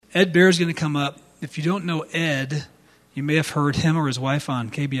Ed Bear is going to come up. If you don't know Ed, you may have heard him or his wife on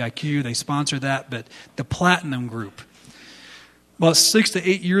KBIQ. They sponsor that, but the Platinum Group. About 6 to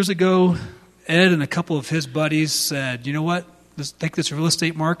 8 years ago, Ed and a couple of his buddies said, you know what, take this real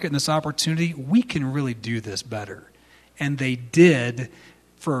estate market and this opportunity, we can really do this better. And they did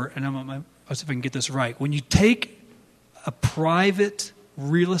and I'll see if I can get this right. When you take a private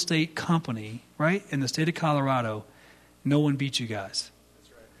real estate company, right, in the state of Colorado, no one beats you guys.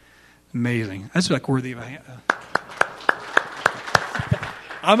 That's right. Amazing. That's like worthy of a hand.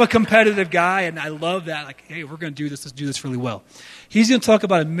 I'm a competitive guy, and I love that. Like, hey, we're going to do this. Let's do this really well. He's going to talk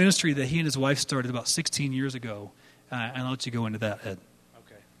about a ministry that he and his wife started about 16 years ago, and I'll let you go into that, Ed.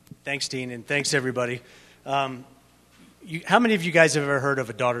 Okay. Thanks, Dean, and thanks, everybody. How many of you guys have ever heard of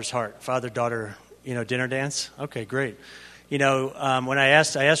a daughter's heart, father-daughter, dinner dance? Okay, great. When I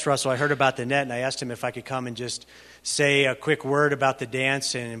asked Russell, I heard about the net, and I asked him if I could come and just say a quick word about the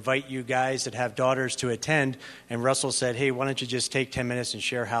dance and invite you guys that have daughters to attend. And Russell said, hey, why don't you just take 10 minutes and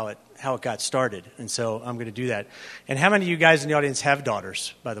share how it got started? And so I'm going to do that. And how many of you guys in the audience have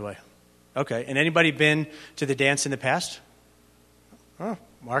daughters, by the way? Okay. And anybody been to the dance in the past? Oh,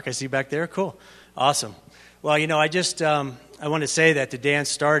 Mark, I see you back there. Cool. Awesome. Well, I want to say that the dance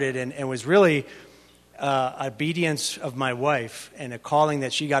started and was really obedience of my wife and a calling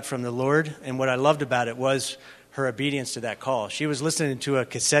that she got from the Lord. And what I loved about it was her obedience to that call. She was listening to a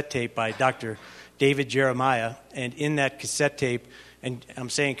cassette tape by Dr. David Jeremiah, and in that cassette tape, and I'm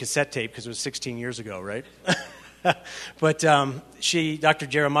saying cassette tape because it was 16 years ago, right? But Dr.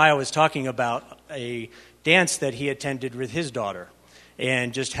 Jeremiah was talking about a dance that he attended with his daughter,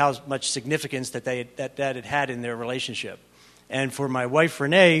 and just how much significance that had had in their relationship. And for my wife,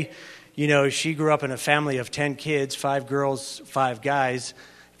 Renee, she grew up in a family of 10 kids, 5 girls, 5 guys,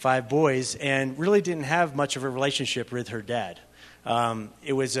 5 boys, and really didn't have much of a relationship with her dad.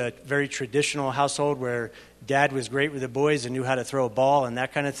 It was a very traditional household where dad was great with the boys and knew how to throw a ball and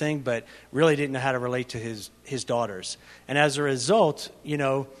that kind of thing, but really didn't know how to relate to his daughters. And as a result,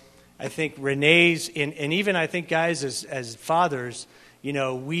 I think Renee's, and even I think guys as fathers,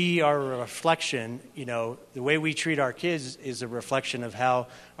 we are a reflection, the way we treat our kids is a reflection of how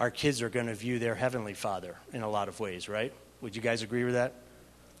our kids are going to view their heavenly Father in a lot of ways, right? Would you guys agree with that?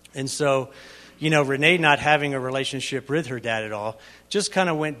 And so, Renee not having a relationship with her dad at all just kind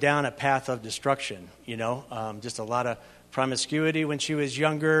of went down a path of destruction, just a lot of promiscuity when she was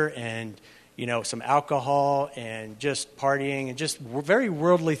younger and, some alcohol and just partying and just very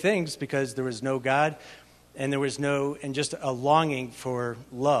worldly things because there was no God. And there was and just a longing for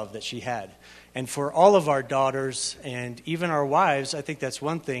love that she had. And for all of our daughters and even our wives, I think that's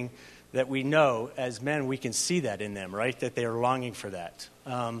one thing that we know as men, we can see that in them, right? That they are longing for that.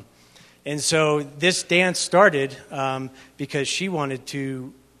 And so this dance started because she wanted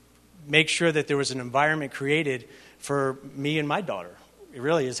to make sure that there was an environment created for me and my daughter. It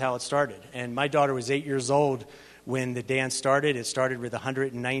really is how it started. And my daughter was 8 years old when the dance started. It started with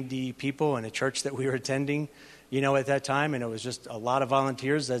 190 people in a church that we were attending, at that time. And it was just a lot of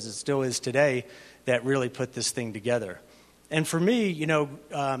volunteers, as it still is today, that really put this thing together. And for me,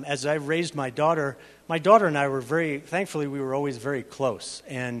 as I raised my daughter and I were thankfully, we were always very close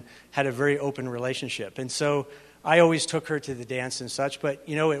and had a very open relationship. And so I always took her to the dance and such. But,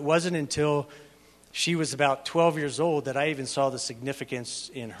 it wasn't until she was about 12 years old that I even saw the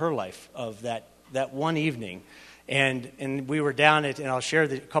significance in her life of that one evening. And we were down and I'll share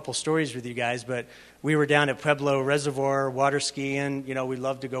a couple stories with you guys, but we were down at Pueblo Reservoir water skiing. We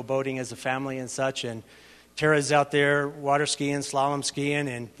love to go boating as a family and such. And Tara's out there water skiing, slalom skiing,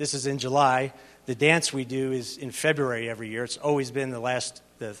 and this is in July. The dance we do is in February every year. It's always been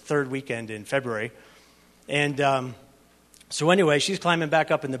the third weekend in February. And so anyway, she's climbing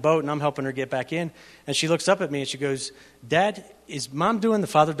back up in the boat, and I'm helping her get back in. And she looks up at me and she goes, Dad, is Mom doing the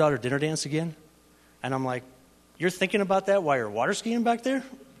father-daughter dinner dance again? And I'm like, you're thinking about that while you're water skiing back there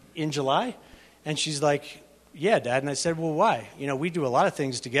in July? And she's like, yeah, Dad. And I said, well, why? We do a lot of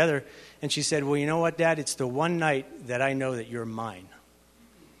things together. And she said, well, you know what, Dad? It's the one night that I know that you're mine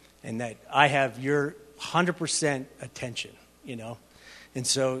and that I have your 100% attention, And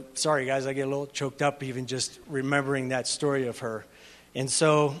so, sorry, guys, I get a little choked up even just remembering that story of her. And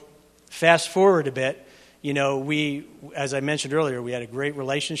so, fast forward a bit. We, as I mentioned earlier, we had a great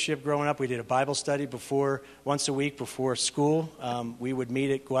relationship growing up. We did a Bible study once a week before school. We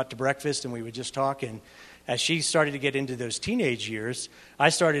would go out to breakfast, and we would just talk. And as she started to get into those teenage years, I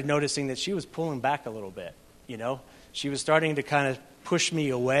started noticing that she was pulling back a little bit, She was starting to kind of push me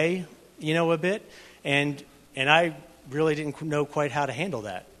away, a bit. And I really didn't know quite how to handle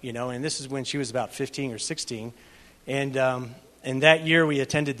that, And this is when she was about 15 or 16. And And that year we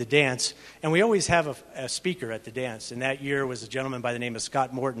attended the dance, and we always have a speaker at the dance. And that year was a gentleman by the name of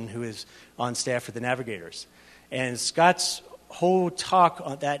Scott Morton, who is on staff for the Navigators. And Scott's whole talk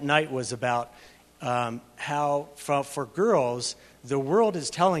on that night was about how for girls, the world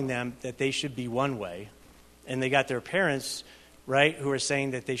is telling them that they should be one way, and they got their parents, right, who are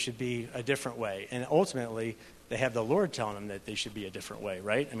saying that they should be a different way. And ultimately, they have the Lord telling them that they should be a different way,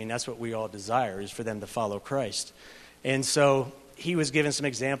 right? I mean, that's what we all desire, is for them to follow Christ. And so he was giving some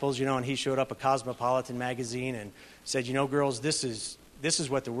examples, and he showed up a Cosmopolitan magazine and said, girls, this is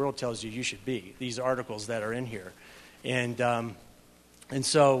what the world tells you should be, these articles that are in here. And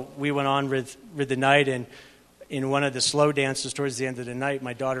so we went on with the night, and in one of the slow dances towards the end of the night,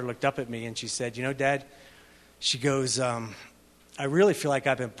 my daughter looked up at me and she said, Dad, she goes, I really feel like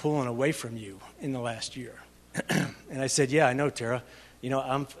I've been pulling away from you in the last year. And I said, yeah, I know, Tara.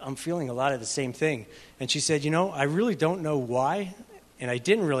 I'm feeling a lot of the same thing. And she said, I really don't know why, and I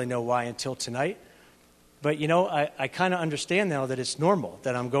didn't really know why until tonight. But, I kind of understand now that it's normal,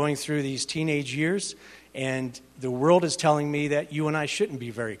 that I'm going through these teenage years, and the world is telling me that you and I shouldn't be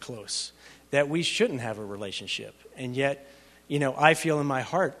very close, that we shouldn't have a relationship. And yet, I feel in my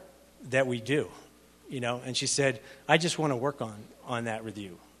heart that we do, And she said, I just want to work on that with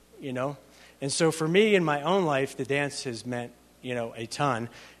you, And so for me in my own life, the dance has meant, a ton.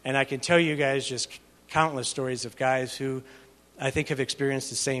 And I can tell you guys just countless stories of guys who I think have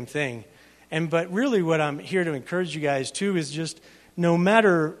experienced the same thing. But really what I'm here to encourage you guys too is just no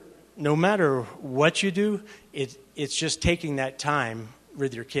matter what you do, it's just taking that time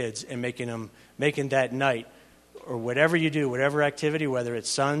with your kids and making that night or whatever you do, whatever activity, whether it's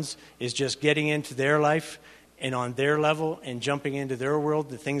sons, is just getting into their life and on their level and jumping into their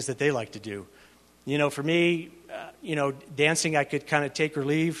world, the things that they like to do. For me, dancing I could kind of take or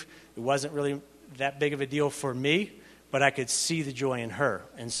leave. It wasn't really that big of a deal for me, but I could see the joy in her.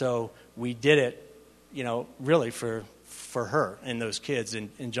 And so we did it, really for her and those kids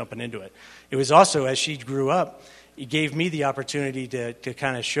and jumping into it. It was also, as she grew up, it gave me the opportunity to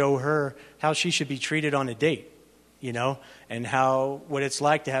kind of show her how she should be treated on a date, and what it's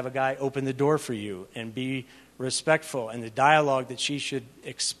like to have a guy open the door for you and be respectful, and the dialogue that she should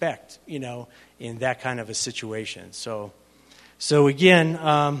expect, in that kind of a situation. So again,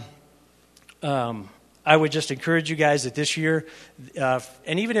 I would just encourage you guys that this year,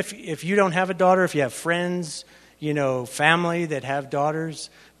 and even if you don't have a daughter, if you have friends, family that have daughters,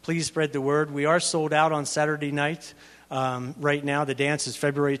 please spread the word. We are sold out on Saturday night. Right now, the dance is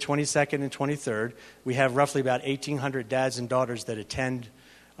February 22nd and 23rd. We have roughly about 1,800 dads and daughters that attend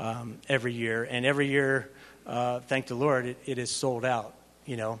every year. And every year, thank the Lord, it is sold out,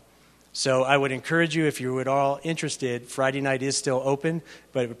 So I would encourage you, if you're at all interested, Friday night is still open,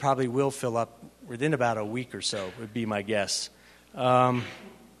 but it probably will fill up within about a week or so, would be my guess.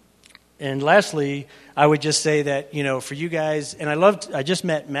 And lastly, I would just say that, for you guys, and I just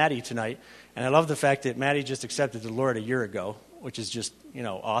met Maddie tonight, and I love the fact that Maddie just accepted the Lord a year ago, which is just,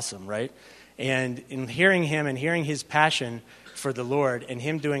 awesome, right? And in hearing him and hearing his passion for the Lord and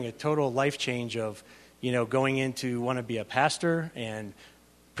him doing a total life change of, going into want to be a pastor and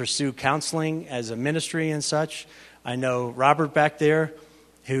pursue counseling as a ministry and such. I know Robert back there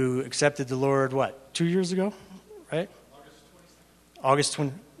who accepted the Lord, 2 years ago, right? August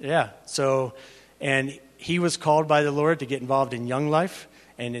 20. Yeah. So, and he was called by the Lord to get involved in Young Life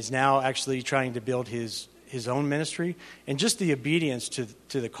and is now actually trying to build his own ministry, and just the obedience to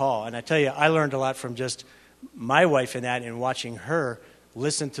the call. And I tell you, I learned a lot from just my wife in that and watching her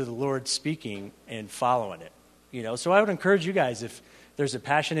listen to the Lord speaking and following it. So I would encourage you guys, if there's a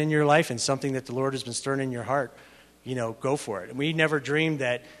passion in your life and something that the Lord has been stirring in your heart, go for it. And we never dreamed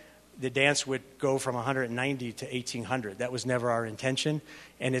that the dance would go from 190 to 1,800. That was never our intention.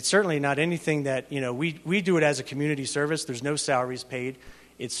 And it's certainly not anything that, we do it as a community service. There's no salaries paid.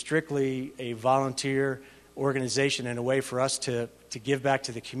 It's strictly a volunteer organization and a way for us to give back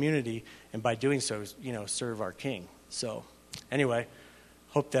to the community, and by doing so, serve our King. So anyway,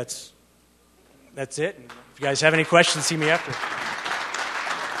 hope that's it. And if you guys have any questions, see me after.